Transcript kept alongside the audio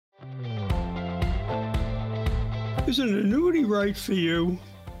Is an annuity right for you?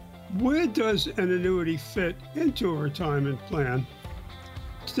 Where does an annuity fit into a retirement plan?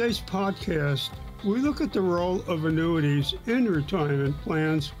 Today's podcast, we look at the role of annuities in retirement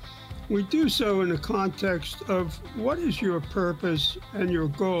plans. We do so in the context of what is your purpose and your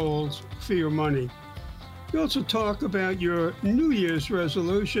goals for your money. We also talk about your New Year's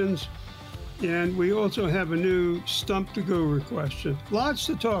resolutions, and we also have a new Stump the Guru question. Lots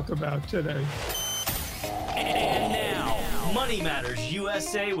to talk about today. And now, Money Matters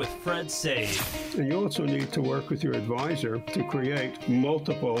USA with Fred Sade. And you also need to work with your advisor to create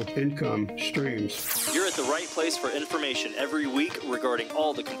multiple income streams. You're at the right place for information every week regarding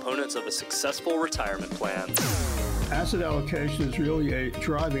all the components of a successful retirement plan. Asset allocation is really a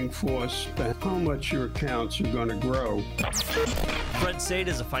driving force for how much your accounts are going to grow. Fred Sade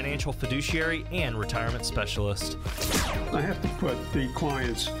is a financial fiduciary and retirement specialist. I have to put the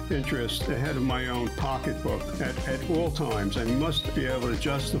client's interest ahead of my own pocketbook at all times. I must be able to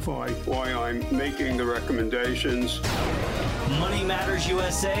justify why I'm making the recommendations. Money Matters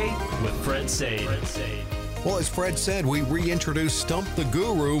USA with Fred Sade. Well, as Fred said, we reintroduced Stump the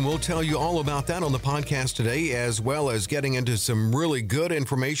Guru, and we'll tell you all about that on the podcast today, as well as getting into some really good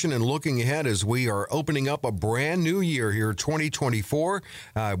information and looking ahead as we are opening up a brand new year here, 2024.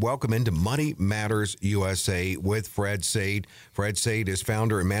 Welcome into Money Matters USA with Fred Sade. Fred Sade is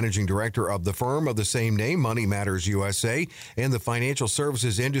founder and managing director of the firm of the same name, Money Matters USA, in the financial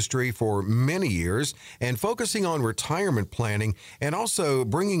services industry for many years, and focusing on retirement planning and also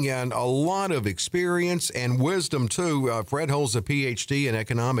bringing in a lot of experience and wisdom, too. Fred holds a PhD in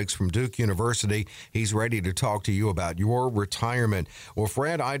economics from Duke University. He's ready to talk to you about your retirement. Well,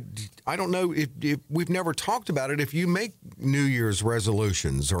 Fred, I don't know if we've never talked about it, if you make New Year's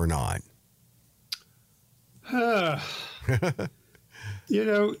resolutions or not.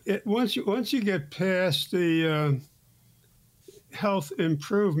 Once you get past the health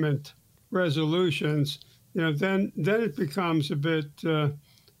improvement resolutions, then it becomes a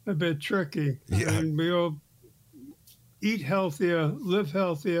bit tricky. Yeah. And we all eat healthier, live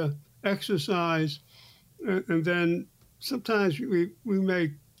healthier, exercise, and then sometimes we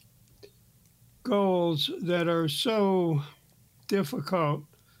make goals that are so difficult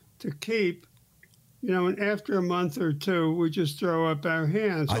to keep, and after a month or two, we just throw up our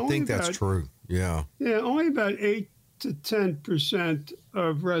hands. I think that's true. Yeah. Yeah, only about 8 to 10%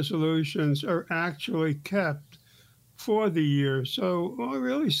 of resolutions are actually kept for the year. So what we're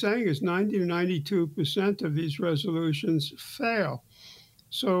really saying is 90 to 92% of these resolutions fail.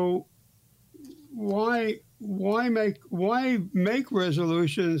 So why make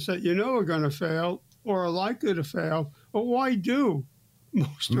resolutions that are going to fail or are likely to fail, or why do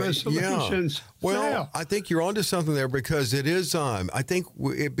most resolutions fail? Well, I think you're onto something there, because it is, I think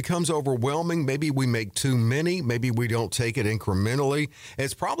it becomes overwhelming. Maybe we make too many. Maybe we don't take it incrementally.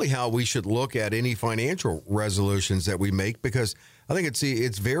 It's probably how we should look at any financial resolutions that we make, because I think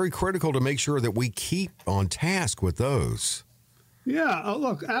it's very critical to make sure that we keep on task with those. Yeah,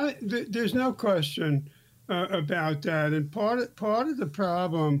 look, there's no question about that. And part of the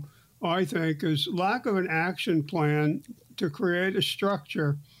problem, I think, is lack of an action plan to create a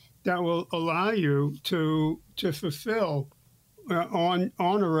structure that will allow you to fulfill on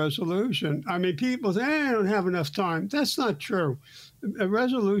a resolution. I mean, people say, I don't have enough time. That's not true.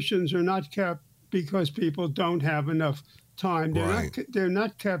 Resolutions are not kept because people don't have enough time. They're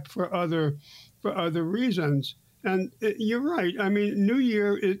not kept for other reasons. And you're right. I mean, New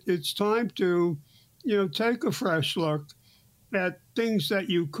Year, it's time to, take a fresh look at things that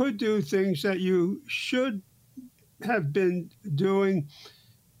you could do, things that you should have been doing.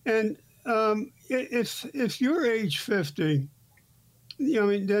 And if you're age 50,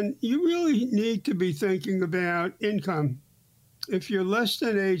 then you really need to be thinking about income. If you're less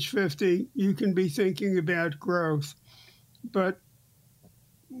than age 50, you can be thinking about growth. But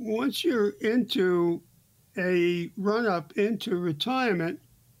once you're into a run-up into retirement,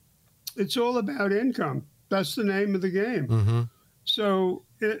 it's all about income. That's the name of the game. Mm-hmm. So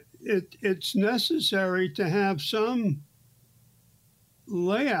it's necessary to have some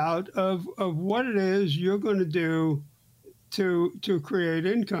layout of what it is you're going to do to create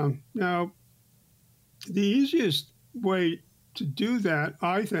income. Now, the easiest way to do that,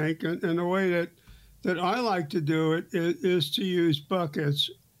 I think, and the way that I like to do it is to use buckets,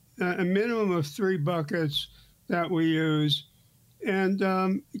 a minimum of 3 buckets that we use.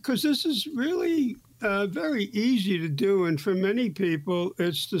 And because this is really very easy to do. And for many people,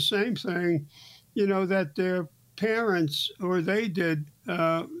 it's the same thing, that their parents or they did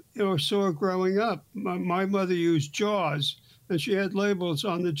or saw growing up. My mother used jars, and she had labels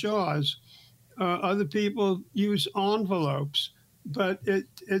on the jars. Other people use envelopes, but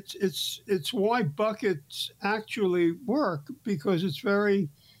it's why buckets actually work, because it's very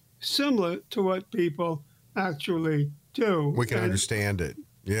similar to what people actually do. We can And understand it.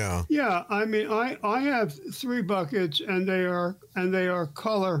 Yeah. yeah, I mean, I have three buckets, and they are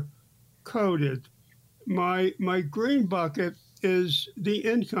color coded. My green bucket is the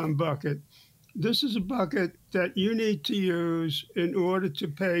income bucket. This is a bucket that you need to use in order to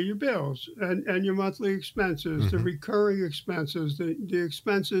pay your bills and your monthly expenses, the Mm-hmm. recurring expenses, the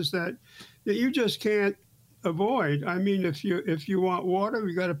expenses that you just can't avoid. I mean, if you want water,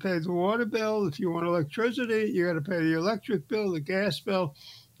 you got to pay the water bill. If you want electricity, you got to pay the electric bill, the gas bill.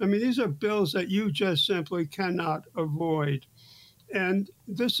 I mean, these are bills that you just simply cannot avoid. And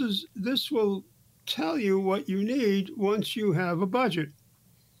this will tell you what you need once you have a budget.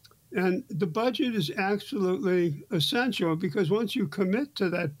 And the budget is absolutely essential, because once you commit to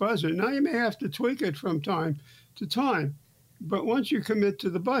that budget, now you may have to tweak it from time to time, but once you commit to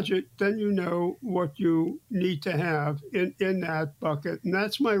the budget, then you know what you need to have in that bucket. And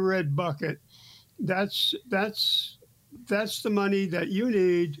that's my red bucket. That's that's that's the money that you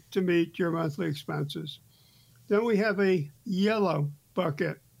need to meet your monthly expenses. Then we have a yellow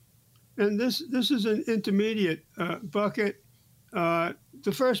bucket, and this is an intermediate bucket.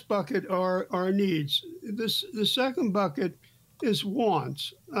 The first bucket are needs. The second bucket is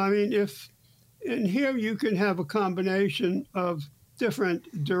wants. I mean, if and here you can have a combination of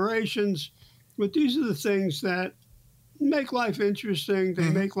different durations, but these are the things that make life interesting. They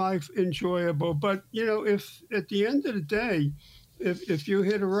Mm-hmm. make life enjoyable. But if at the end of the day, if you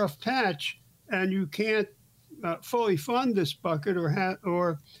hit a rough patch and you can't fully fund this bucket,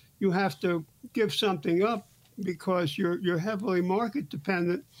 or you have to give something up because you're heavily market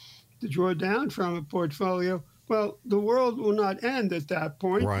dependent to draw down from a portfolio, well, the world will not end at that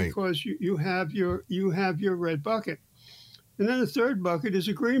point, Right. because you have your red bucket. And then the third bucket is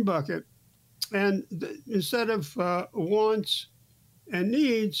a green bucket. And instead of wants and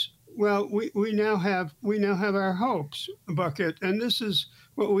needs, well, we now have our hopes bucket, and this is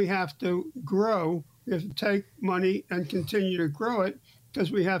what we have to grow. We have to take money and continue to grow it,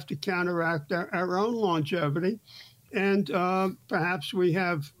 because we have to counteract our own longevity, and perhaps we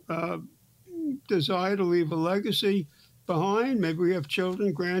have desire to leave a legacy behind. Maybe we have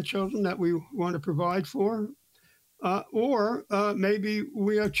children, grandchildren that we want to provide for, or maybe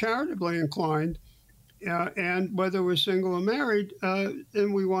we are charitably inclined, and whether we're single or married,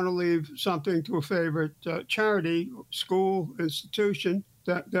 and we want to leave something to a favorite charity, school, institution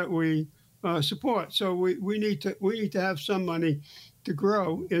that we support. So we need to have some money to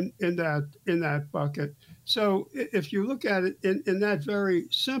grow in that bucket. So if you look at it in that very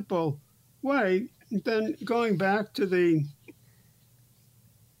simple way, then going back to the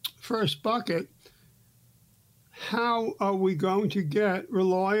first bucket, how are we going to get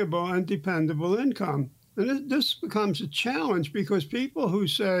reliable and dependable income? And this becomes a challenge, because people who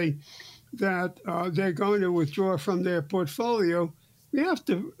say that they're going to withdraw from their portfolio, we have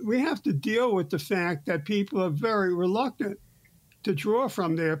to deal with the fact that people are very reluctant to draw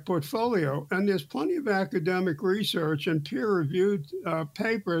from their portfolio. And there's plenty of academic research and peer-reviewed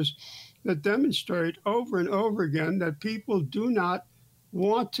papers that demonstrate over and over again that people do not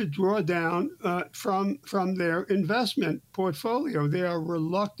want to draw down from their investment portfolio. They are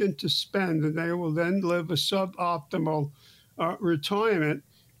reluctant to spend, and they will then live a suboptimal retirement,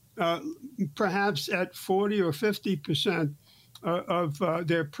 uh, perhaps at 40 or 50% of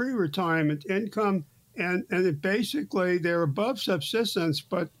their pre-retirement income, and basically they're above subsistence,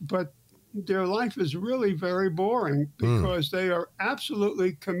 but their life is really very boring, because they are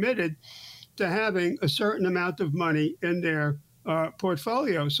absolutely committed to having a certain amount of money in their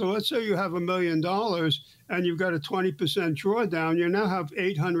portfolio. So let's say you have $1 million and you've got a 20% drawdown. You now have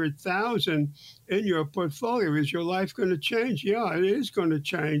 800,000 in your portfolio. Is your life going to change? Yeah, it is going to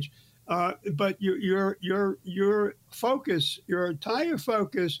change. But your focus, your entire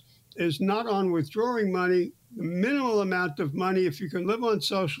focus, is not on withdrawing money. The minimal amount of money. If you can live on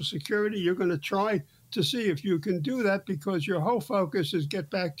Social Security, you're going to try to see if you can do that, because your whole focus is get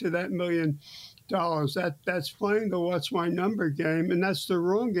back to that $1 million. That's playing the what's my number game, and that's the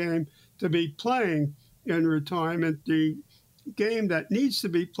wrong game to be playing in retirement. The game that needs to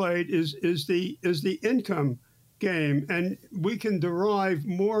be played is the income game, and we can derive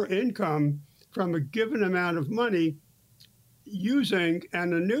more income from a given amount of money using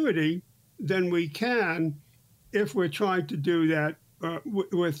an annuity than we can if we're trying to do that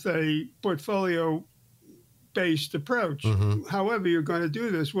with a portfolio based approach. Mm-hmm. However, you're going to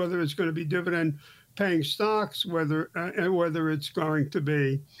do this, whether it's going to be dividend paying stocks, whether it's going to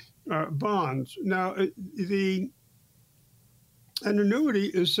be bonds. Now, an annuity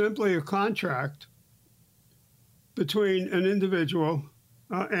is simply a contract between an individual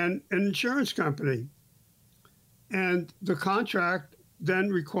and an insurance company. And the contract then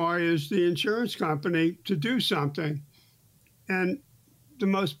requires the insurance company to do something. And the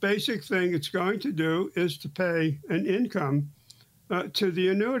most basic thing it's going to do is to pay an income to the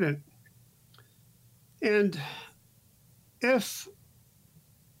annuitant. And if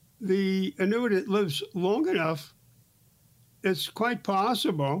the annuitant lives long enough, it's quite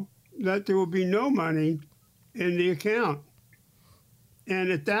possible that there will be no money in the account.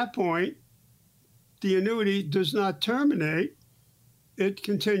 And at that point, the annuity does not terminate. It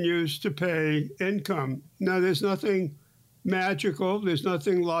continues to pay income. Now, there's nothing magical. There's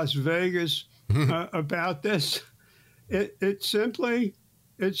nothing Las Vegas about this. It simply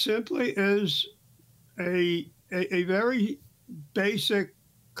is a very basic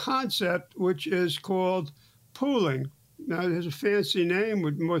concept, which is called pooling. Now, there's a fancy name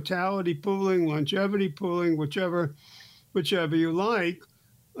with mortality pooling, longevity pooling, whichever you like.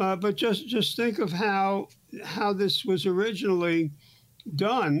 But just think of how this was originally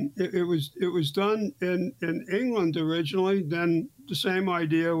done. It was done in England originally. Then the same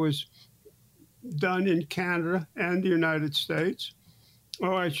idea was done in Canada and the United States,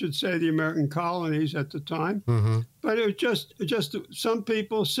 or I should say the American colonies at the time. Mm-hmm. But it was just some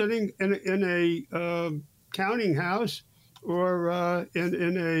people sitting in a counting house or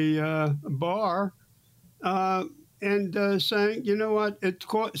in a bar and saying, you know what,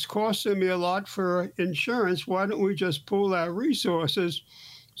 it's costing me a lot for insurance. Why don't we just pool our resources?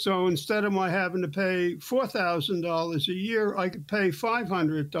 So instead of my having to pay $4,000 a year, I could pay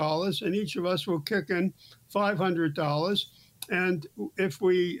 $500, and each of us will kick in $500. And if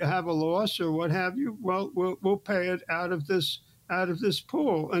we have a loss or what have you, well, we'll pay it out of this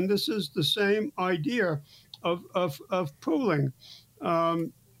pool. And this is the same idea of pooling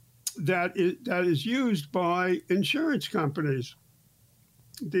that is used by insurance companies.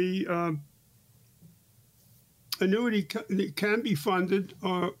 The annuity can be funded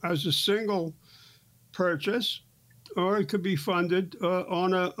as a single purchase, or it could be funded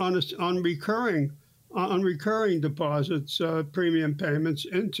on recurring deposits, premium payments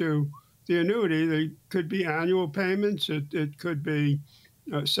into the annuity. They could be annual payments. It could be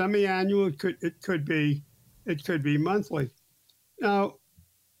semi-annual. It could be monthly. Now,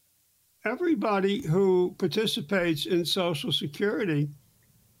 everybody who participates in Social Security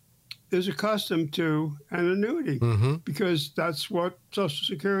is accustomed to an annuity because that's what Social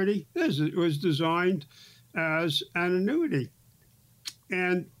Security is. It was designed as an annuity.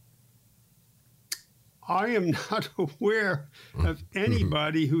 And I am not aware of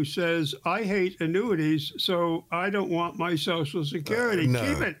anybody who says, I hate annuities, so I don't want my Social Security. No.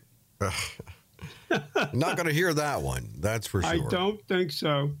 Keep it. Not going to hear that one, that's for sure. I don't think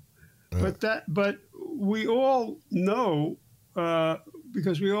so. But we all know,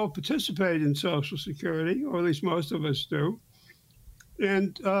 because we all participate in Social Security, or at least most of us do,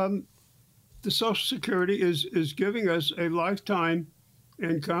 and the Social Security is giving us a lifetime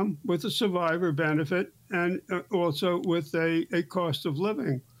income with a survivor benefit and also with a cost of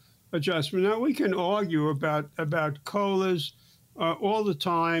living adjustment. Now, we can argue about COLAs all the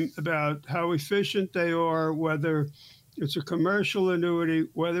time, about how efficient they are, whether it's a commercial annuity,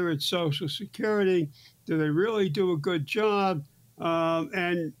 whether it's Social Security, do they really do a good job?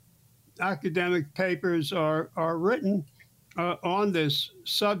 And academic papers are written on this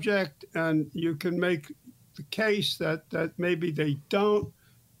subject, and you can make the case that maybe they don't.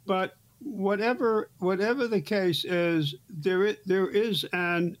 But whatever the case is, there is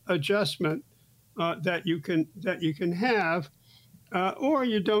an adjustment that you can have. Or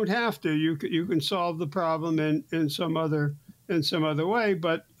you don't have to. You can solve the problem in some other way.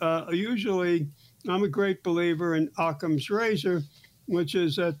 But usually, I'm a great believer in Occam's razor, which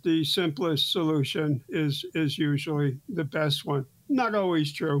is that the simplest solution is usually the best one. Not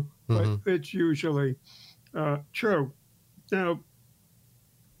always true, but it's usually true. Now,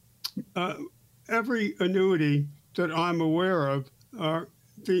 every annuity that I'm aware of,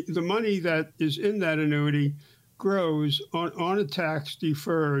 the money that is in that annuity grows on a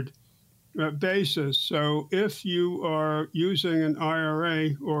tax-deferred basis. So if you are using an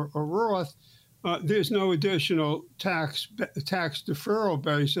IRA or a Roth, there's no additional tax deferral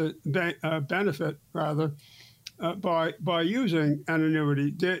benefit by using an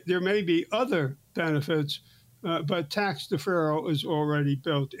annuity. There may be other benefits, but tax deferral is already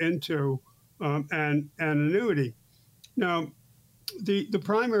built into an annuity. Now, the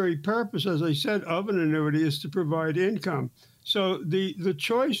primary purpose, as I said, of an annuity is to provide income. So the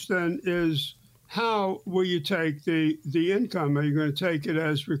choice then is, how will you take the income? Are you going to take it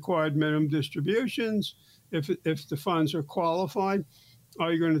as required minimum distributions if the funds are qualified?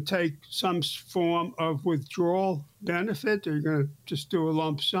 Are you going to take some form of withdrawal benefit? Are you going to just do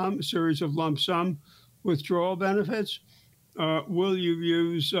a series of lump sum withdrawal benefits? Will you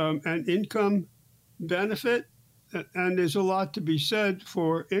use an income benefit? And there's a lot to be said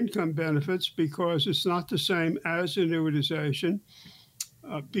for income benefits because it's not the same as annuitization,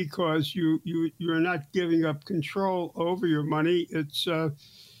 because you're not giving up control over your money. It's a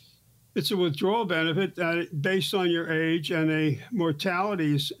withdrawal benefit based on your age and a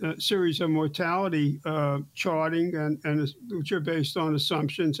series of mortality charting, which are based on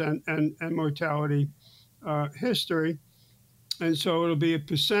assumptions and mortality history. And so it'll be a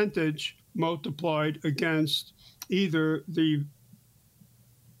percentage multiplied against either the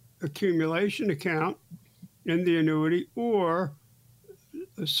accumulation account in the annuity, or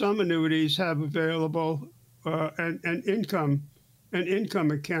some annuities have available an income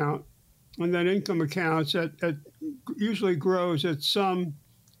account, and that income account usually grows at some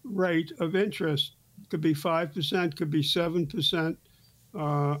rate of interest. It could be 5%, could be 7%,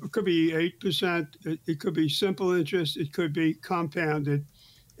 it could be 8%. It could be simple interest. It could be compounded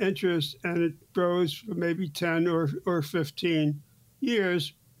interest, and it grows for maybe 10 or 15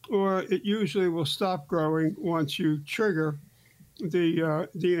 years, or it usually will stop growing once you trigger the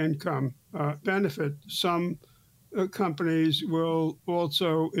income benefit. Some companies will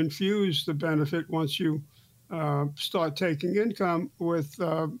also infuse the benefit once you start taking income with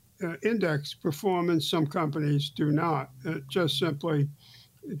index performance. Some companies do not. It just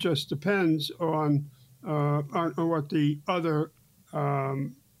depends on what the other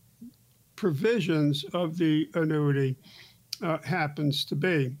provisions of the annuity happens to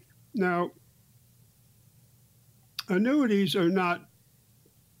be. Now, annuities are not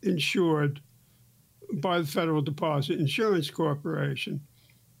insured by the Federal Deposit Insurance Corporation,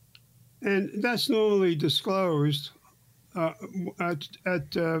 and that's normally disclosed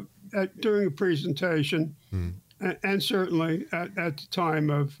during a presentation, and certainly at the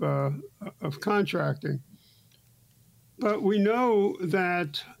time of contracting. But we know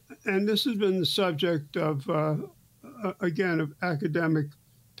that, and this has been the subject of, again, of academic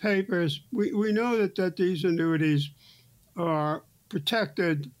papers, we know that these annuities are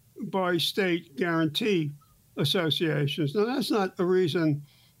protected by state guarantee associations. Now, that's not a reason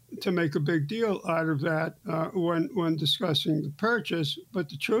to make a big deal out of that when discussing the purchase, but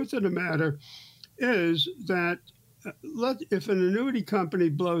the truth of the matter is that if an annuity company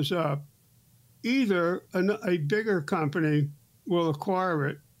blows up, either a bigger company will acquire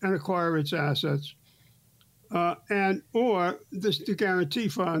it and acquire its assets, or the guarantee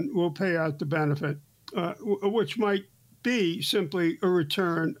fund will pay out the benefit, which might be simply a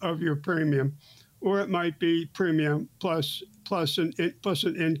return of your premium, or it might be premium plus an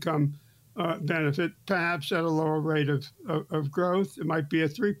income benefit, perhaps at a lower rate of growth. It might be a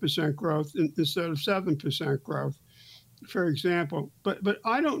 3% growth instead of 7% growth, for example. But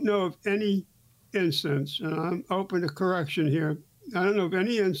I don't know of any instance, and I'm open to correction here, I don't know of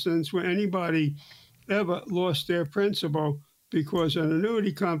any instance where anybody ever lost their principal because an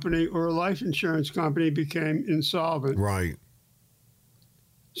annuity company or a life insurance company became insolvent. Right.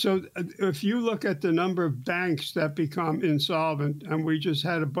 So if you look at the number of banks that become insolvent, and we just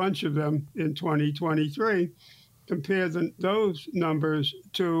had a bunch of them in 2023, compare those numbers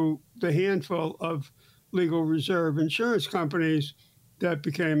to the handful of legal reserve insurance companies that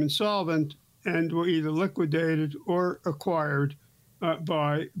became insolvent and were either liquidated or acquired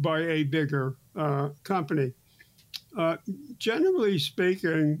by a bigger company. Generally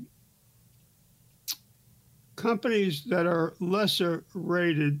speaking, companies that are lesser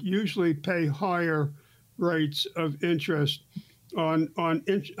rated usually pay higher rates of interest on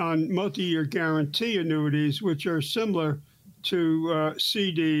multi-year guarantee annuities, which are similar to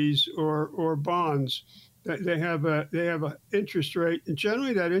CDs or bonds. They have a interest rate, and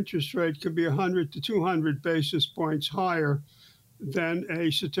generally that interest rate can be 100 to 200 basis points higher than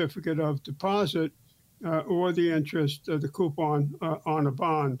a certificate of deposit or the interest of the coupon on a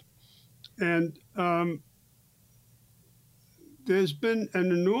bond. And there's been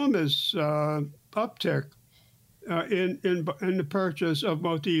an enormous uptick in the purchase of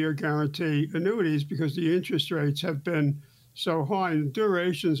multi-year guarantee annuities because the interest rates have been so high. And the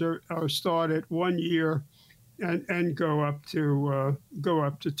durations are start at 1 year and go up to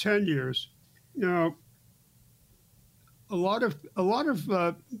 10 years. Now, a lot of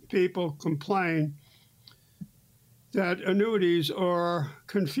people complain that annuities are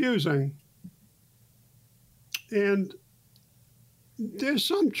confusing, and there's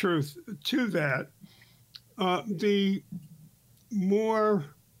some truth to that. The more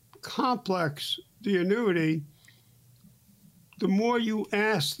complex the annuity, the more you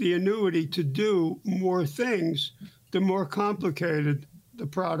ask the annuity to do more things, the more complicated the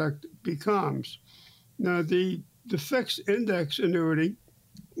product becomes. Now, the fixed index annuity,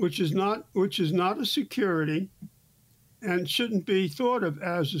 which is not a security and shouldn't be thought of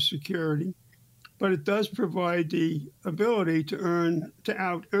as a security, but it does provide the ability to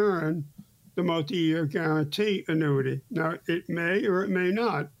out-earn the multi-year guarantee annuity. Now, it may or it may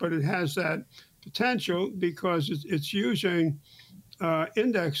not, but it has that potential because it's using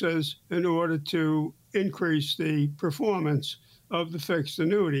indexes in order to increase the performance of the fixed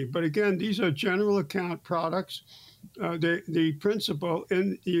annuity. But again, these are general account products. The principal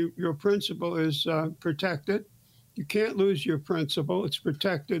your principal is protected. You can't lose your principal. It's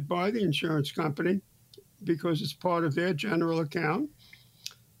protected by the insurance company because it's part of their general account.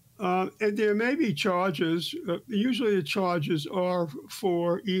 And there may be charges. Usually the charges are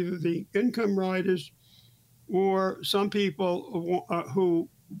for either the income riders or some people who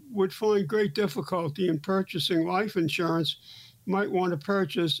would find great difficulty in purchasing life insurance might want to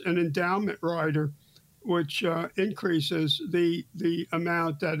purchase an endowment rider, which increases the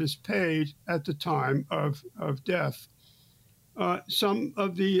amount that is paid at the time of death. Some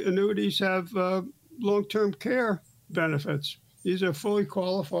of the annuities have long-term care benefits. These are fully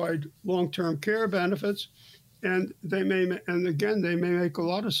qualified long-term care benefits, and they may make a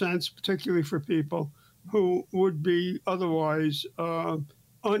lot of sense, particularly for people who would be otherwise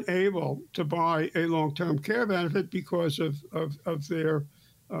unable to buy a long-term care benefit because of their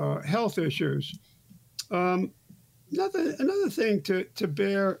health issues. Another thing to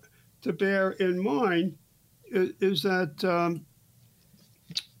bear in mind is that,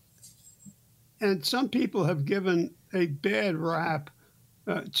 and some people have given a bad rap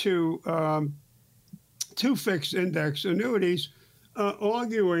to fixed index annuities,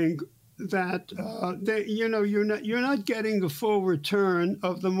 arguing that you're not getting the full return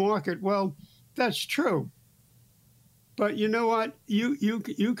of the market. Well, that's true. But you know what?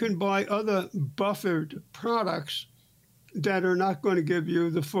 You can buy other buffered products that are not going to give you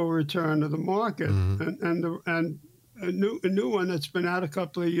the full return of the market. Mm-hmm. And a new one that's been out a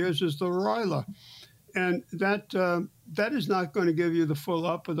couple of years is the RILA. And that is not going to give you the full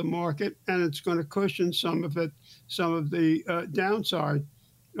up of the market, and it's going to cushion some of the downside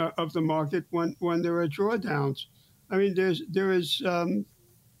of the market when there are drawdowns. I mean, there is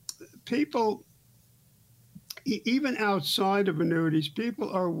people, even outside of annuities,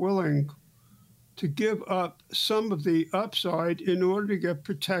 people are willing to give up some of the upside in order to get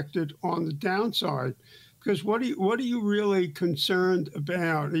protected on the downside. Because what are you really concerned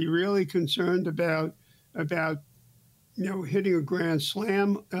about? Are you really concerned about hitting a grand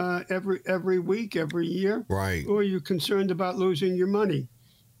slam every week, every year? Right. Or are you concerned about losing your money?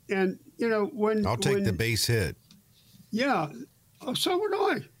 And I'll take the base hit. Yeah, so would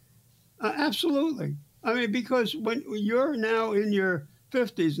I. Absolutely. I mean, because when you're now in your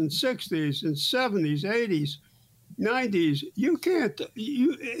 50s and 60s and 70s, 80s, 90s, you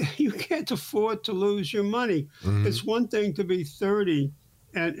can't afford to lose your money. Mm-hmm. It's one thing to be 30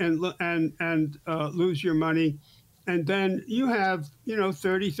 and lose your money, and then you have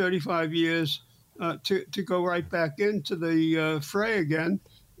 30, 35 years to go right back into the fray again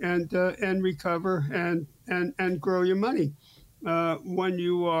and recover and grow your money. When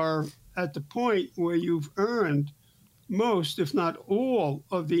you are at the point where you've earned most, if not all,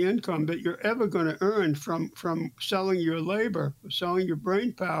 of the income that you're ever going to earn from selling your labor, selling your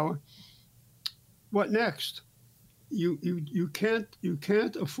brain power, what next? You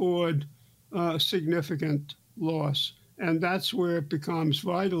can't afford significant loss, and that's where it becomes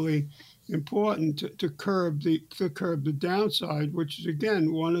vitally important to curb the downside, which is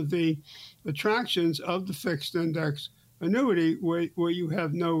again one of the attractions of the fixed index annuity, where you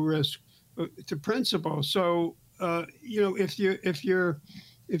have no risk to principal. So if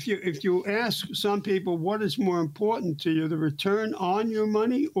you ask some people what is more important to you, the return on your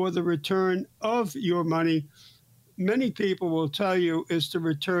money or the return of your money, many people will tell you it's the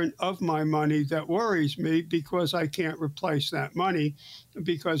return of my money that worries me, because I can't replace that money,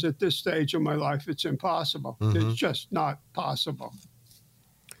 because at this stage of my life it's impossible. Mm-hmm. It's just not possible.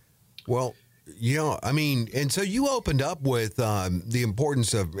 Well, yeah, I mean, and so you opened up with the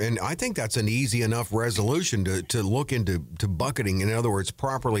importance of, and I think that's an easy enough resolution to look into bucketing. In other words,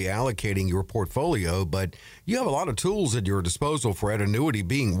 properly allocating your portfolio. But you have a lot of tools at your disposal, Fred, annuity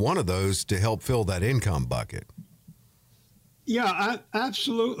being one of those, to help fill that income bucket. Yeah,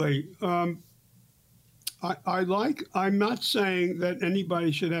 absolutely. I'm not saying that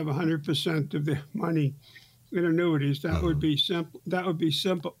anybody should have 100% of their money in annuities. That would be simple. That would be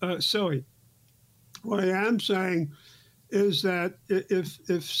silly. What I am saying is that if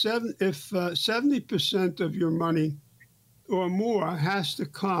 70% of your money or more has to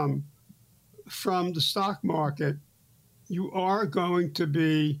come from the stock market, you are going to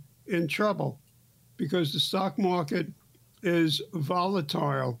be in trouble because the stock market is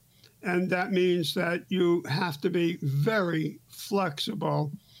volatile. And that means that you have to be very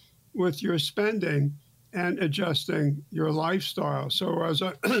flexible with your spending and adjusting your lifestyle. So, as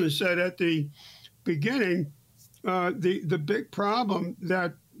I said at the beginning, the big problem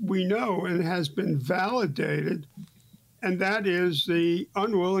that we know and has been validated, and that is the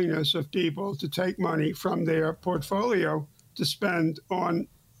unwillingness of people to take money from their portfolio to spend on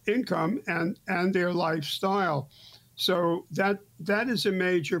income and their lifestyle. So that is a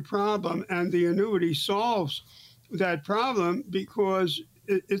major problem, and the annuity solves that problem because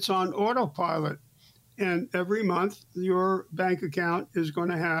it's on autopilot. And every month, your bank account is going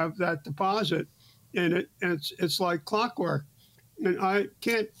to have that deposit in it, and it's like clockwork. And I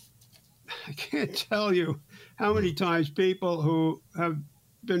can't tell you how many times people who have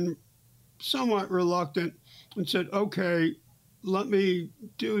been somewhat reluctant and said, okay, let me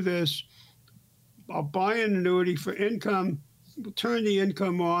do this. I'll buy an annuity for income, we'll turn the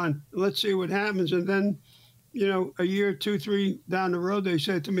income on, let's see what happens. And then, a year, 2, 3 down the road, they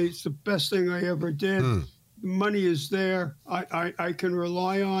said to me, it's the best thing I ever did. The money is there. I can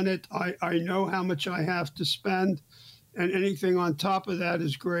rely on it. I know how much I have to spend, and anything on top of that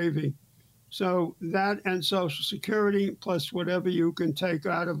is gravy. So that and Social Security, plus whatever you can take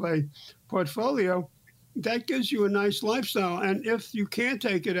out of a portfolio, that gives you a nice lifestyle. And if you can't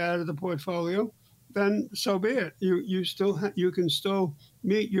take it out of the portfolio, then so be it. You can still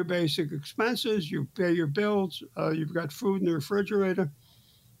meet your basic expenses. You pay your bills. You've got food in the refrigerator,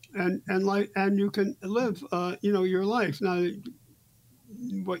 and you can live your life. Now,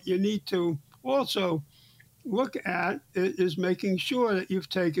 what you need to also look at is making sure that you've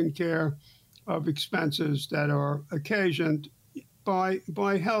taken care of expenses that are occasioned by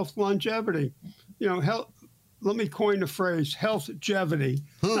health longevity. Health. Let me coin the phrase healthjevity.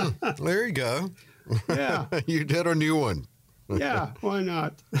 There you go. Yeah. You did a new one. Yeah, why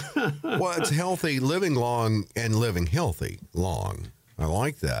not? Well, it's healthy living long and living healthy long. I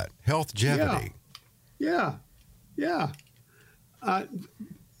like that. Healthjevity. Yeah.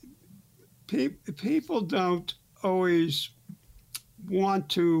 People don't always want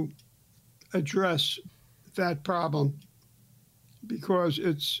to address that problem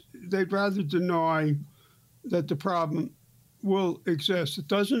because they'd rather deny that the problem will exist. It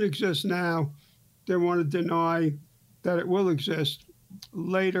doesn't exist now. They want to deny that it will exist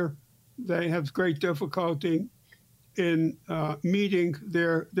later. They have great difficulty in meeting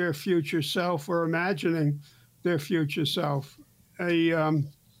their future self or imagining their future self. A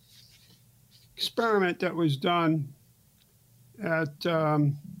experiment that was done at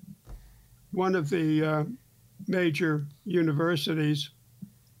one of the major universities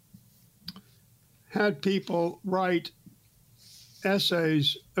had people write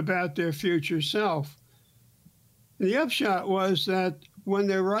essays about their future self. The upshot was that when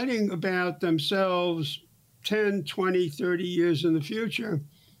they're writing about themselves 10, 20, 30 years in the future,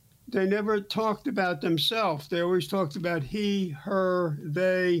 they never talked about themselves. They always talked about he, her,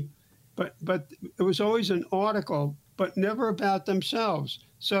 they, but it was always an article, but never about themselves.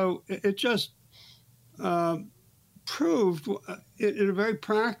 So it just proved in a very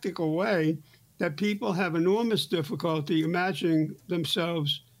practical way that people have enormous difficulty imagining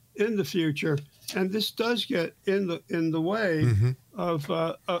themselves in the future, and this does get in the way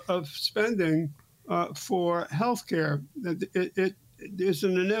of spending for healthcare. There's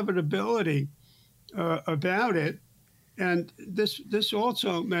an inevitability about it, and this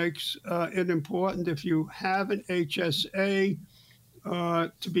also makes it important if you have an HSA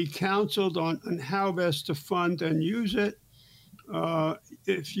to be counseled on how best to fund and use it.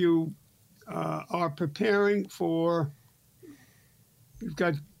 If you are preparing for, you've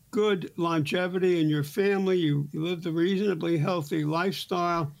got good longevity in your family, you live a reasonably healthy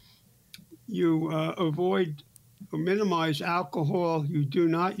lifestyle, you avoid or minimize alcohol, you do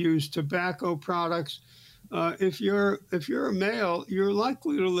not use tobacco products. If you're a male, you're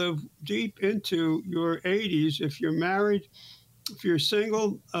likely to live deep into your 80s. If you're married, if you're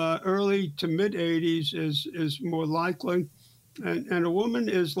single, early to mid 80s is more likely. And a woman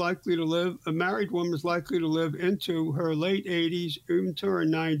is likely to live, a married woman is likely to live into her late 80s, even to her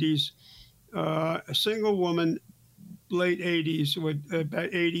 90s. A single woman, late 80s, with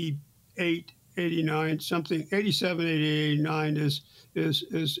about 88 89, something 87, 88, 89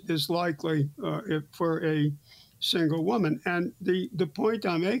 is likely for a single woman. And the point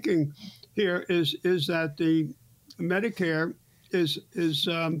I'm making here is that the Medicare is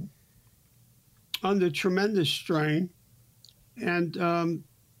under tremendous strain, and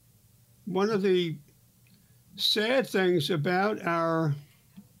one of the sad things about our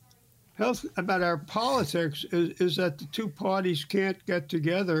about our politics is that the two parties can't get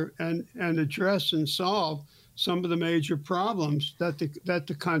together and address and solve some of the major problems that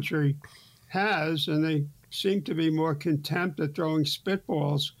the country has, and they seem to be more contempt at throwing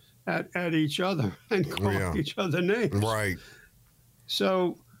spitballs at each other and calling each other names. Right.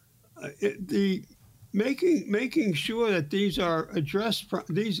 So the making sure that these are addressed,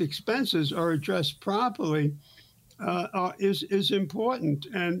 these expenses are addressed properly, is important,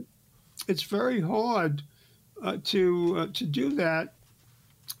 and it's very hard to do that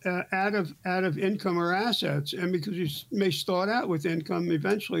out of income or assets. And because you may start out with income,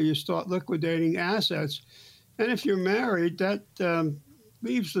 eventually you start liquidating assets. And if you're married, that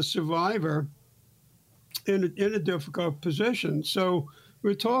leaves the survivor in a difficult position. So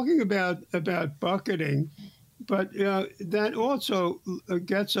we're talking about bucketing, but that also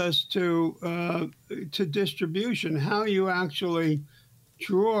gets us to distribution, how you actually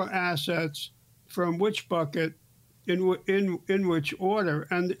draw assets from which bucket in which order,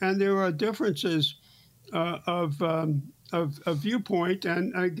 and there are differences of viewpoint,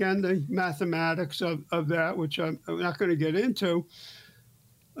 and again the mathematics of that, which I'm not going to get into,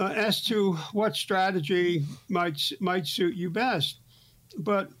 as to what strategy might suit you best.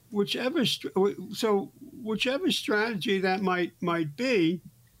 But whichever strategy that might be.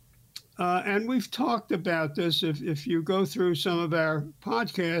 And we've talked about this. If you go through some of our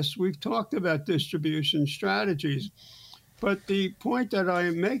podcasts, we've talked about distribution strategies. But the point that I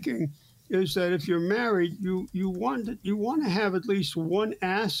am making is that if you're married, you want to have at least one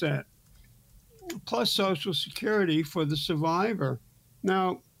asset plus Social Security for the survivor.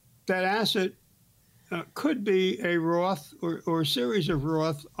 Now, that asset could be a Roth or a series of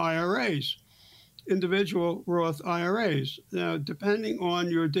Roth IRAs. Individual Roth IRAs. Now, depending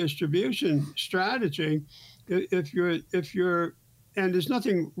on your distribution strategy, if you're, and there's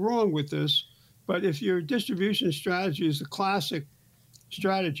nothing wrong with this, but if your distribution strategy is the classic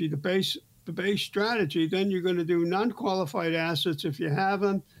strategy, the base strategy, then you're going to do non-qualified assets if you have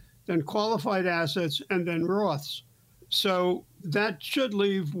them, then qualified assets, and then Roths. So that should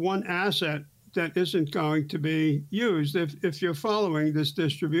leave one asset that isn't going to be used if you're following this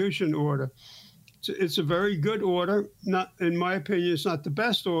distribution order. It's a very good order. Not, in my opinion, it's not the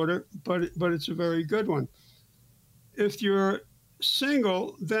best order, but it's a very good one. If you're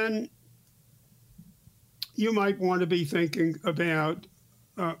single, then you might want to be thinking about,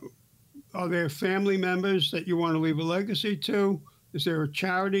 are there family members that you want to leave a legacy to? Is there a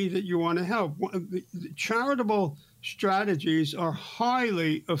charity that you want to help? The charitable strategies are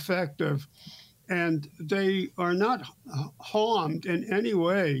highly effective, and they are not harmed in any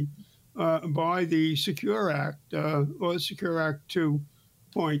way by the Secure Act or Secure Act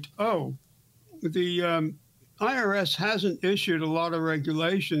 2.0. The IRS hasn't issued a lot of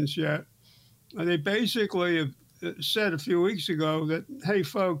regulations yet. They basically have said a few weeks ago that, hey,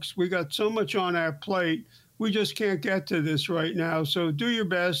 folks, we got so much on our plate, we just can't get to this right now. So do your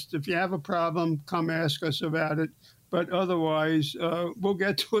best. If you have a problem, come ask us about it. But otherwise, we'll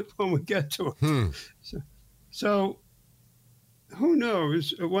get to it when we get to it. So who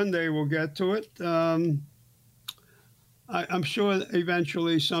knows? One day we'll get to it. I'm sure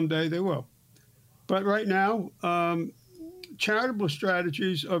eventually someday they will. But right now, charitable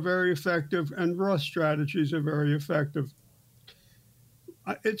strategies are very effective, and Roth strategies are very effective.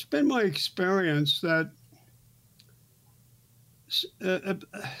 It's been my experience that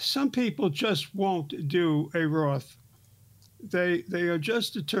some people just won't do a Roth. They are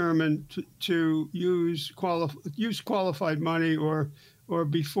just determined to use qualified money or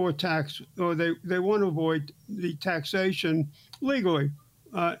before tax, or they want to avoid the taxation legally.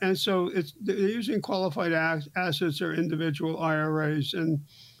 And so they're using qualified assets or individual IRAs, and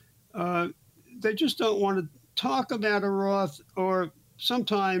they just don't want to talk about a Roth, or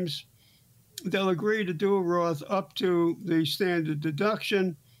sometimes they'll agree to do a Roth up to the standard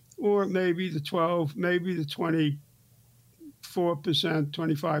deduction, or maybe the 12, maybe the 24%,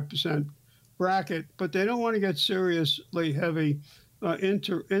 25% bracket, but they don't want to get seriously heavy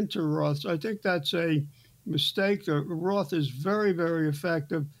into Roths. I think that's a mistake. The Roth is very, very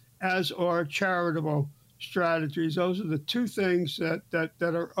effective, as are charitable strategies. Those are the two things that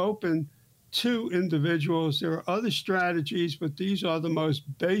are open to individuals. There are other strategies, but these are the most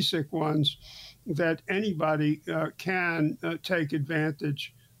basic ones that anybody can take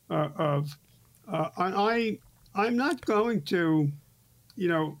advantage of. And I'm not going to,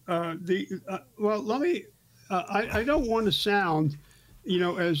 well, let me. I don't want to sound,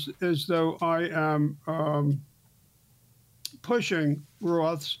 as though I am pushing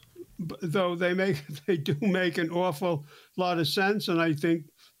Roths, though they do make an awful lot of sense, and I think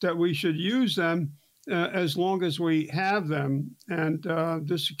that we should use them as long as we have them. And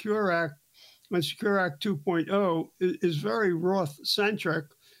the Secure Act and Secure Act 2.0 is very Roth-centric.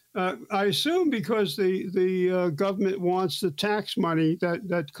 I assume because the government wants the tax money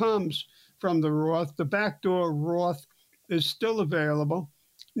that comes from the Roth. The backdoor Roth is still available.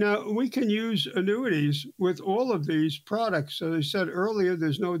 Now, we can use annuities with all of these products. As I said earlier,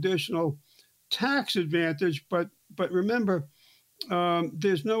 there's no additional tax advantage, but remember,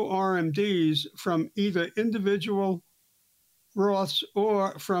 there's no RMDs from either individual Roths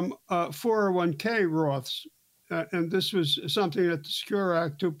or from 401k Roths. And this was something that the Secure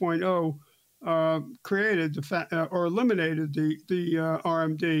Act 2.0 created or eliminated the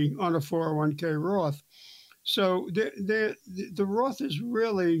RMD on a 401k Roth. So the Roth is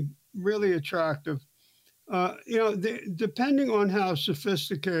really, really attractive. Depending on how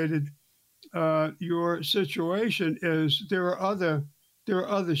sophisticated your situation is, there are other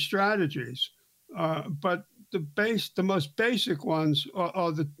strategies, but the most basic ones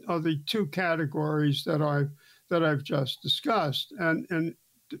are the two categories that I've just discussed, and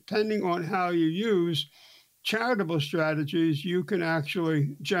depending on how you use charitable strategies, you can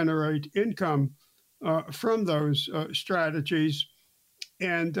actually generate income from those strategies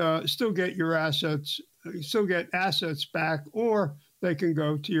and still get assets back, or they can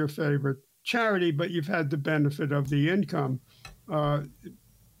go to your favorite charity, but you've had the benefit of the income. For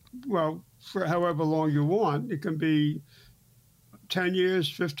however long you want. It can be 10 years,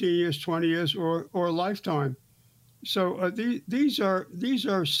 15 years, 20 years, or a lifetime. So these are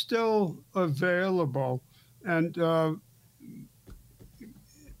still available, and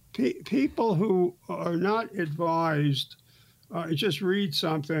people who are not advised just read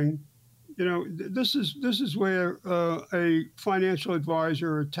something. This is where a financial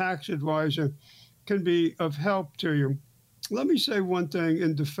advisor or tax advisor can be of help to you. Let me say one thing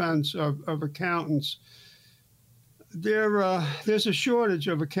in defense of accountants. There's a shortage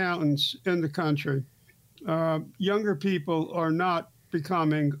of accountants in the country. Younger people are not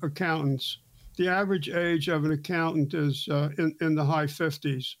becoming accountants. The average age of an accountant is in the high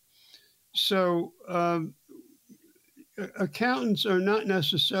 50s. So accountants are not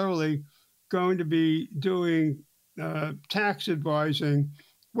necessarily going to be doing tax advising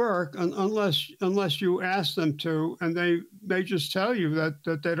work unless you ask them to, and they just tell you that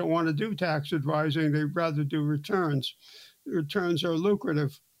they don't want to do tax advising. They'd rather do returns. Returns are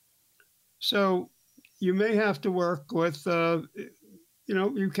lucrative. So you may have to work with, you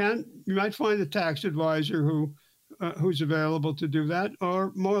might find a tax advisor who's available to do that,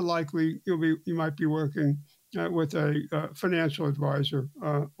 or more likely you might be working with a financial advisor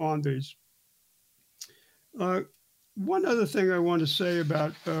on these. One other thing I want to say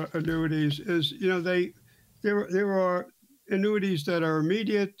about annuities is, there are annuities that are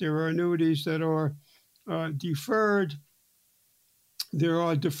immediate. There are annuities that are deferred. There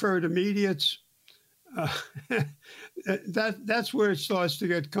are deferred immediates. That's where it starts to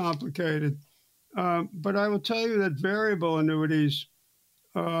get complicated. But I will tell you that variable annuities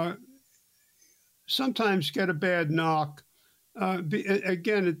sometimes get a bad knock.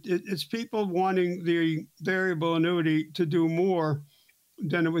 Again, it's people wanting the variable annuity to do more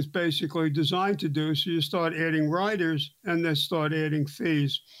than it was basically designed to do. So you start adding riders and then start adding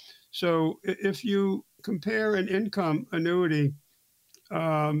fees. So if you compare an income annuity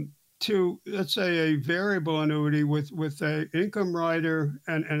to, let's say, a variable annuity with an income rider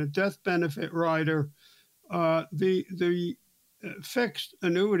and a death benefit rider, the fixed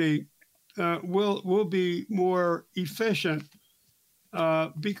annuity will be more efficient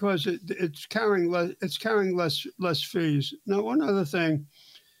because it's carrying less fees. Now, one other thing,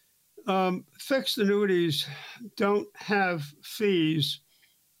 fixed annuities don't have fees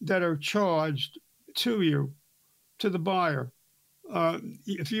that are charged to the buyer.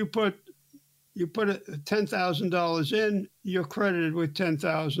 If you put $10,000 in, you're credited with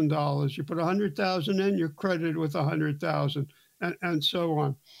 $10,000. You put $100,000 in, you're credited with $100,000, and so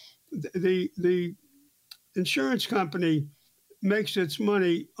on. The insurance company makes its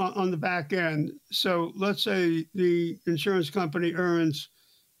money on the back end. So let's say the insurance company earns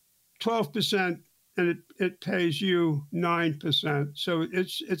 12% and it pays you 9%. So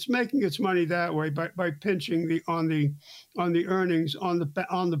it's making its money that way by pinching on the earnings on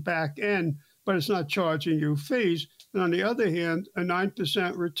the back end, but it's not charging you fees. And on the other hand, a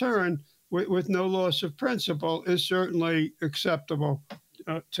 9% return with no loss of principal is certainly acceptable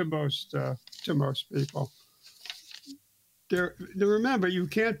to most people. Remember, you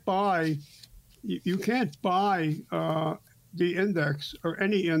can't buy the index or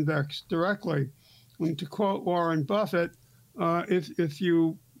any index directly. And to quote Warren Buffett, if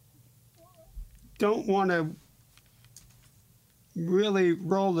you don't want to really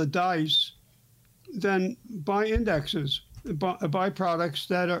roll the dice, then buy indexes, buy products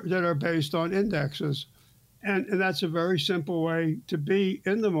that are based on indexes, and that's a very simple way to be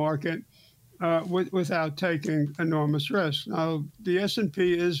in the market without taking enormous risk. Now, the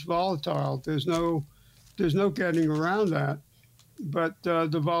S&P is volatile. There's no getting around that. But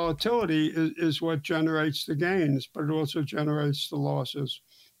the volatility is what generates the gains, but it also generates the losses.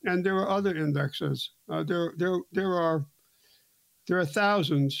 And there are other indexes. There are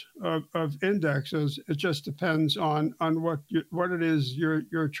thousands of indexes. It just depends on what it is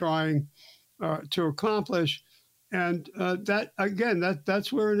you're trying to accomplish. And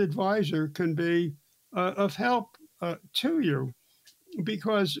that's where an advisor can be of help to you,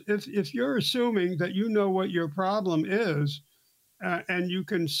 because if you're assuming that you know what your problem is and you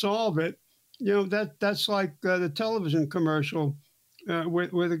can solve it, that's like the television commercial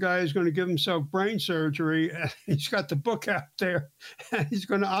where the guy is going to give himself brain surgery. He's got the book out there and he's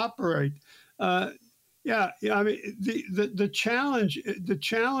going to operate. I mean, the challenge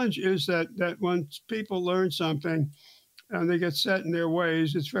is that once people learn something and they get set in their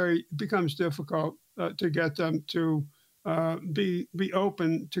ways, it becomes difficult to get them to be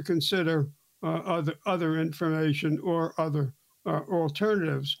open to consider other information or other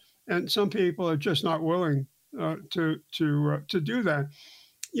alternatives. And some people are just not willing to do that.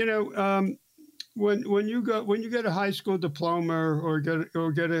 When you get a high school diploma or get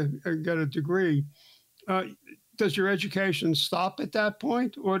a degree, does your education stop at that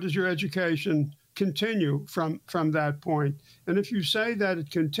point, or does your education continue from that point? And if you say that it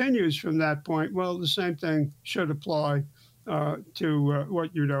continues from that point, well, the same thing should apply to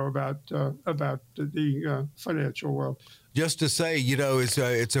what you know about the financial world. Just to say,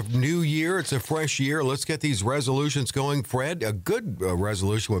 it's a new year. It's a fresh year. Let's get these resolutions going. Fred, a good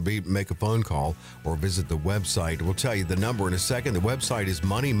resolution would be make a phone call or visit the website. We'll tell you the number in a second. The website is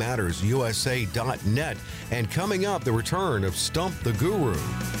moneymattersusa.net. And coming up, the return of Stump the Guru.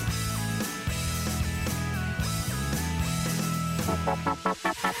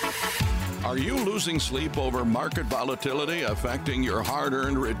 Are you losing sleep over market volatility affecting your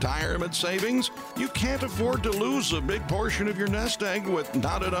hard-earned retirement savings? You can't afford to lose a big portion of your nest egg with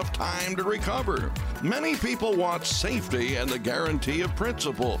not enough time to recover. Many people want safety and the guarantee of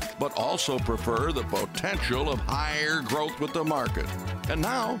principal, but also prefer the potential of higher growth with the market. And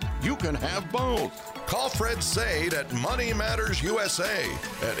now you can have both. Call Fred Sade at Money Matters USA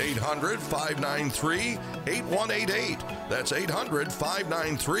at 800-593-8188. That's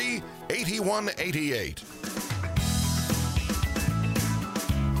 800-593-8188.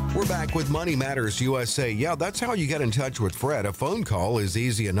 We're back with Money Matters USA. Yeah, that's how you get in touch with Fred. A phone call is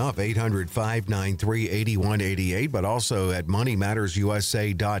easy enough, 800-593-8188, but also at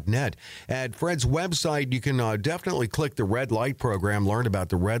moneymattersusa.net. At Fred's website, you can definitely click the red light program, learn about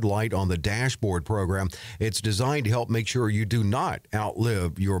the red light on the dashboard program. It's designed to help make sure you do not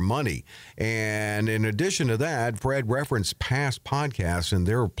outlive your money. And in addition to that, Fred referenced past podcasts, and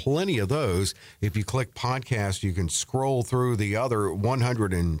there are plenty of those. If you click podcast, you can scroll through the other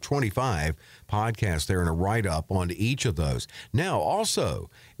 125 podcasts there in a write-up on each of those. Now,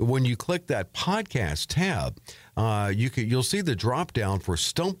 also, when you click that podcast tab, you'll see the drop-down for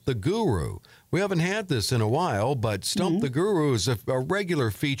Stump the Guru. We haven't had this in a while, but Stump the Guru is a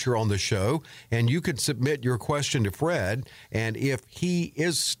regular feature on the show, and you can submit your question to Fred, and if he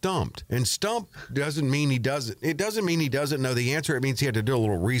is stumped, and stump doesn't mean he doesn't know the answer. It means he had to do a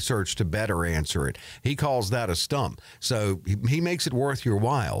little research to better answer it. He calls that a stump. So he makes it worth your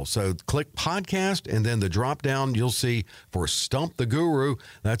while. So click podcast, and then the drop-down you'll see for Stump the Guru.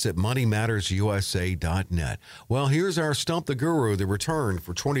 That's at moneymattersusa.net. Well, here's our Stump the Guru, the return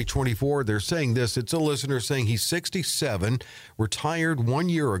for 2024. They're saying saying this. It's a listener saying he's 67, retired 1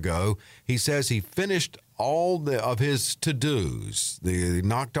 year ago. He says he finished all of his to-dos. He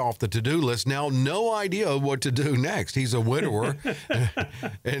knocked off the to-do list. Now, no idea what to do next. He's a widower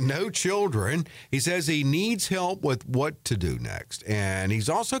and no children. He says he needs help with what to do next. And he's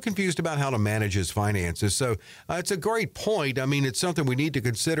also confused about how to manage his finances. So it's a great point. I mean, it's something we need to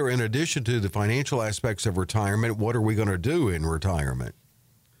consider in addition to the financial aspects of retirement. What are we going to do in retirement?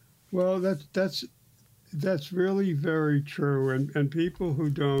 Well, that's really very true. And people who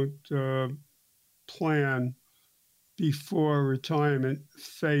don't plan before retirement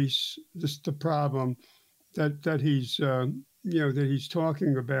face the problem that he's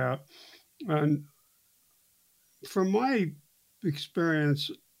talking about. And from my experience,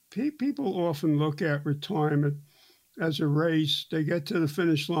 people often look at retirement as a race. They get to the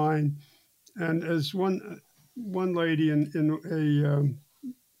finish line, and as one lady in a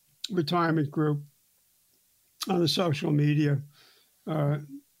retirement group on a social media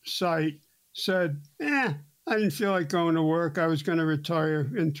site said, I didn't feel like going to work. I was going to retire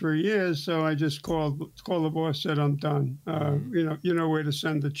in 3 years, so I just called the boss, said I'm done. You know where to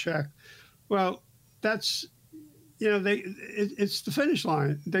send the check. Well, that's, it's the finish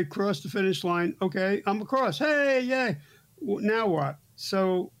line. They cross the finish line. Okay, I'm across. Hey, yay. Now what?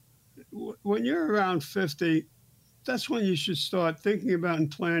 So when you're around 50, that's when you should start thinking about and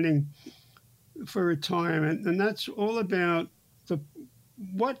planning for retirement. And that's all about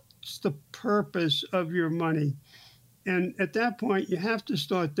what's the purpose of your money. And at that point, you have to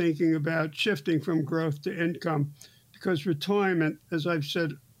start thinking about shifting from growth to income, because retirement, as I've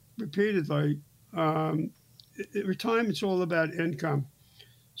said repeatedly, retirement's all about income.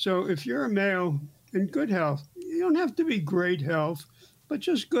 So if you're a male in good health, you don't have to be great health, but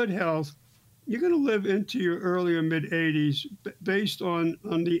just good health, you're going to live into your early or mid-80s based on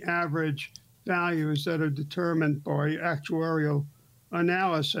the average values that are determined by actuarial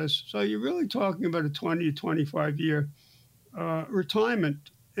analysis. So you're really talking about a 20 to 25 year retirement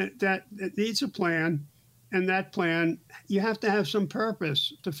that needs a plan. And that plan, you have to have some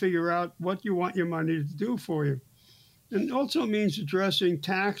purpose to figure out what you want your money to do for you. And it also means addressing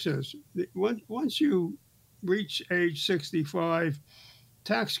taxes. Once you reach age 65,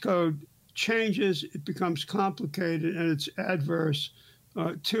 tax code changes, it becomes complicated, and it's adverse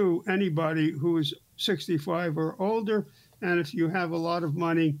to anybody who is 65 or older. And if you have a lot of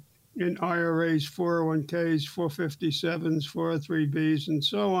money in IRAs, 401ks, 457s, 403bs, and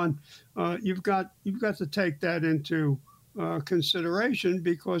so on, you've got to take that into consideration,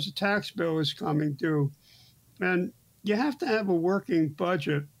 because the tax bill is coming due. And you have to have a working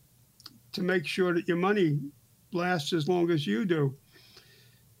budget to make sure that your money lasts as long as you do.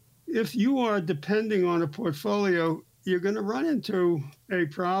 If you are depending on a portfolio, you're going to run into a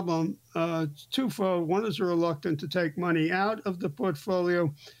problem twofold. One is reluctant to take money out of the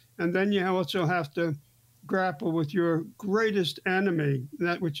portfolio, and then you also have to grapple with your greatest enemy,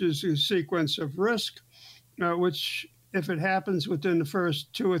 that which is a sequence of risk, which, if it happens within the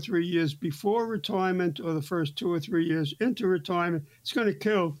first 2 or 3 years before retirement or the first 2 or 3 years into retirement, it's going to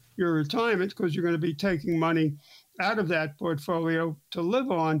kill your retirement, because you're going to be taking money out of that portfolio to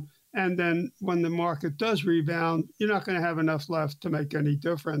live on. And then when the market does rebound, you're not going to have enough left to make any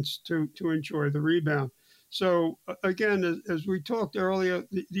difference to enjoy the rebound. So again, as we talked earlier,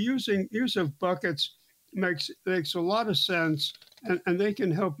 the use of buckets makes a lot of sense, and they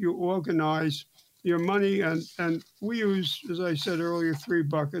can help you organize your money. And we use, as I said earlier, 3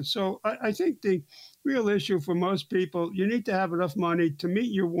 buckets. So I think the real issue for most people, you need to have enough money to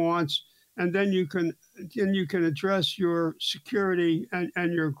meet your wants, and then you can address your security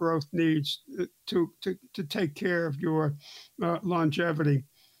and your growth needs to take care of your longevity.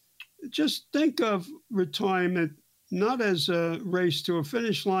 Just think of retirement not as a race to a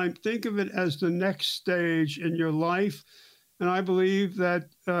finish line. Think of it as the next stage in your life. And I believe that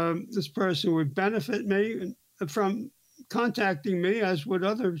this person would benefit me from contacting me, as would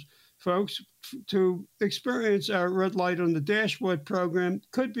others folks, to experience our Red Light on the Dashboard program.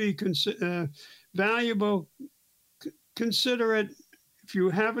 Could be valuable. Consider it. If you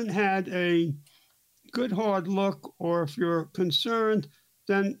haven't had a good hard look, or if you're concerned,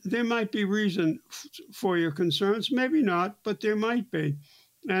 then there might be reason for your concerns. Maybe not, but there might be.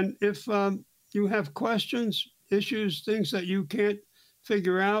 And if you have questions, issues, things that you can't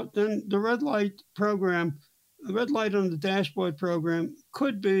figure out, then the Red Light program, the Red Light on the Dashboard program,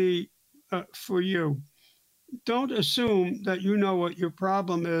 could be for you. Don't assume that you know what your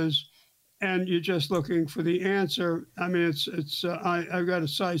problem is and you're just looking for the answer. I mean, I've got a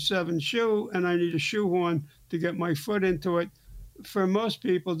size 7 shoe and I need a shoehorn to get my foot into it. for most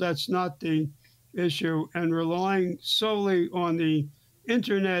people, that's not the issue. And relying solely on the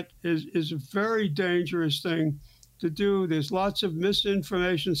internet is a very dangerous thing to do. There's lots of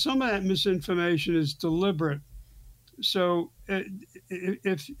misinformation. Some of that misinformation is deliberate. So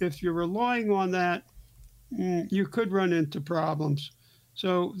if you're relying on that, you could run into problems.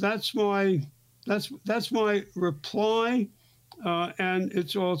 So that's my reply, and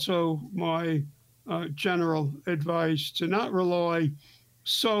it's also my general advice to not rely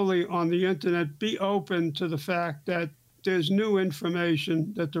solely on the internet. Be open to the fact that there's new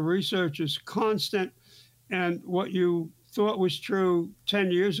information, that the research is constant, and what you thought was true 10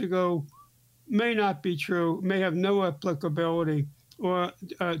 years ago may not be true, may have no applicability or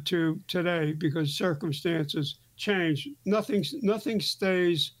to today because circumstances change. Nothing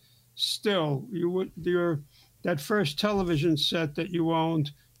stays still. That first television set that you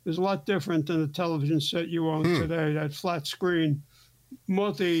owned is a lot different than the television set you own today. That flat screen,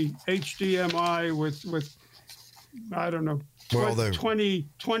 multi HDMI with I don't know,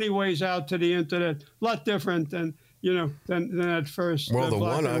 20 ways out to the internet. A lot different than that first. Well, the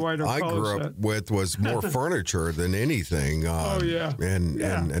black one and white or I color grew set. up with was more furniture than anything. And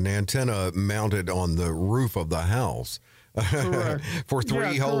an antenna mounted on the roof of the house. For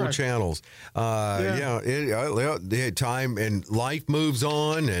three whole channels. Time and life moves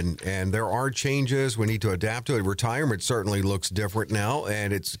on, and there are changes. We need to adapt to it. Retirement certainly looks different now,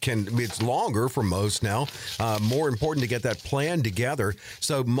 and it's longer for most now. More important to get that plan together.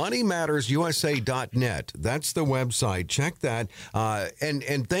 So moneymattersusa.net. That's the website. Check that.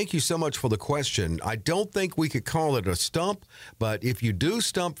 And thank you so much for the question. I don't think we could call it a stump, but if you do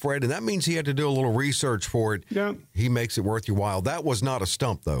stump Fred, and that means he had to do a little research for it, he makes it worth your while. That was not a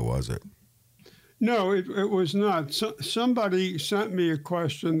stump, though, was it? No, it was not. Somebody sent me a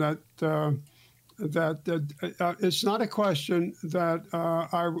question that it's not a question that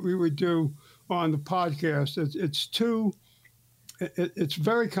we would do on the podcast. It's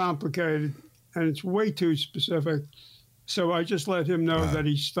very complicated and it's way too specific. So I just let him know that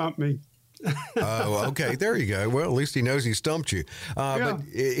he stumped me. Oh, okay. There you go. Well, at least he knows he stumped you. But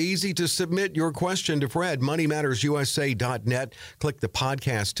easy to submit your question to Fred. MoneyMattersUSA.net. Click the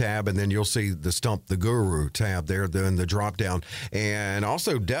podcast tab, and then you'll see the Stump the Guru tab there in the drop down. And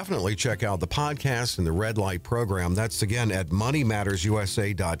also definitely check out the podcast and the Red Light program. That's, again, at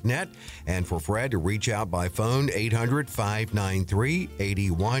MoneyMattersUSA.net. And for Fred to reach out by phone,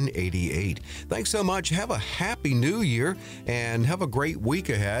 800-593-8188. Thanks so much. Have a happy new year, and have a great week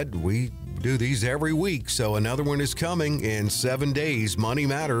ahead. We do these every week, so another one is coming in 7 days. Money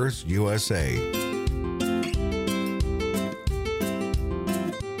Matters USA.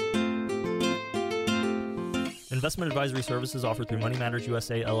 Investment advisory services offered through Money Matters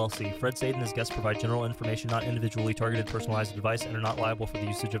USA, LLC. Fred Sade and his guests provide general information, not individually targeted personalized advice, and are not liable for the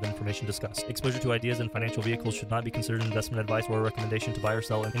usage of information discussed. Exposure to ideas and financial vehicles should not be considered investment advice or a recommendation to buy or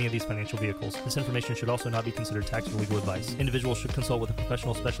sell any of these financial vehicles. This information should also not be considered tax or legal advice. Individuals should consult with a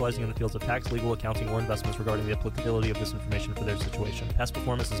professional specializing in the fields of tax, legal, accounting, or investments regarding the applicability of this information for their situation. Past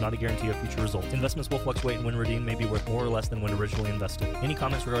performance is not a guarantee of future results. Investments will fluctuate, and when redeemed may be worth more or less than when originally invested. Any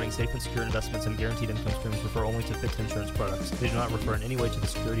comments regarding safe and secure investments and guaranteed income streams refer only to fixed insurance products. They do not refer in any way to the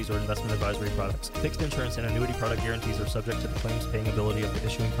securities or investment advisory products. Fixed insurance and annuity product guarantees are subject to the claims paying ability of the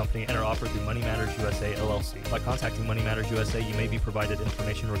issuing company and are offered through Money Matters USA, LLC. By contacting Money Matters USA, you may be provided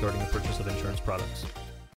information regarding the purchase of insurance products.